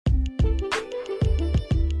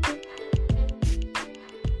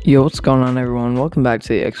Yo, what's going on, everyone? Welcome back to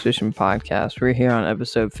the Expedition Podcast. We're here on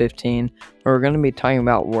episode 15, where we're going to be talking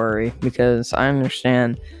about worry, because I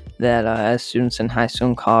understand that as students in high school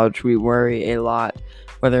and college, we worry a lot,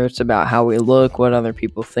 whether it's about how we look, what other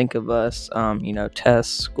people think of us,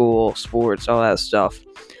 tests, school, sports, all that stuff.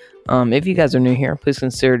 If you guys are new here, please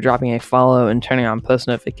consider dropping a follow and turning on post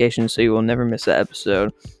notifications so you will never miss an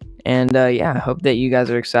episode. And I hope that you guys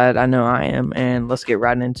are excited. I know I am, and let's get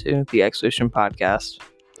right into the Expedition Podcast.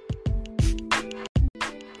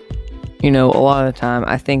 A lot of the time,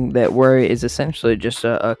 I think that worry is essentially just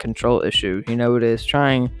a control issue. It is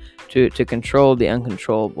trying to control the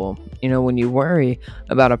uncontrollable. When you worry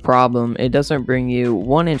about a problem, it doesn't bring you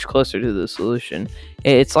 1 inch closer to the solution.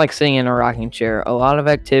 It's like sitting in a rocking chair. A lot of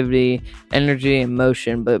activity, energy, and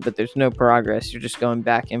motion, but there's no progress. You're just going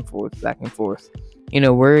back and forth, back and forth.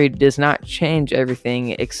 Worry does not change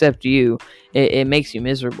everything except you. It makes you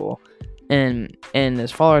miserable. And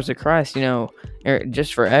as far as the Christ,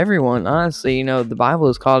 just for everyone, honestly, the Bible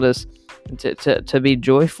has called us to be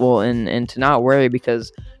joyful and to not worry,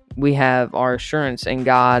 because we have our assurance in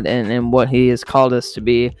God and what He has called us to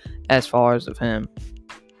be as followers of Him.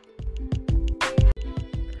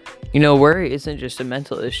 Worry isn't just a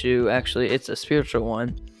mental issue. Actually, it's a spiritual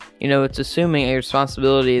one. It's assuming a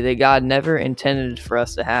responsibility that God never intended for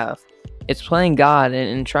us to have. It's playing God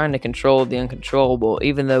and trying to control the uncontrollable,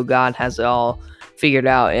 even though God has it all figured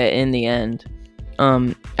out in the end.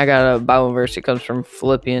 I got a Bible verse. It comes from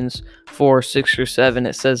Philippians 4:6-7.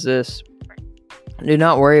 It says this: "Do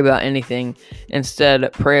not worry about anything.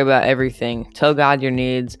 Instead, pray about everything. Tell God your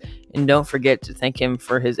needs, and don't forget to thank Him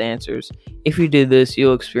for His answers. If you do this,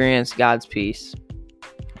 you'll experience God's peace."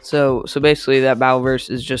 So basically, that Bible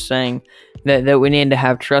verse is just saying that we need to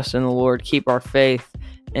have trust in the Lord, keep our faith,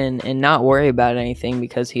 and not worry about anything,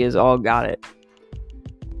 because He has all got it.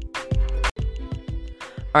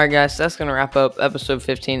 Alright guys, that's going to wrap up episode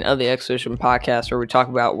 15 of the Expedition Podcast, where we talk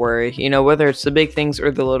about worry. Whether it's the big things or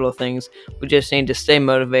the little things, we just need to stay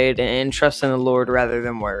motivated and trust in the Lord rather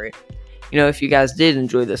than worry. If you guys did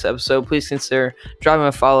enjoy this episode, please consider dropping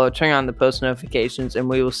a follow, turning on the post notifications, and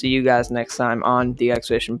we will see you guys next time on the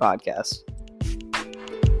Expedition Podcast.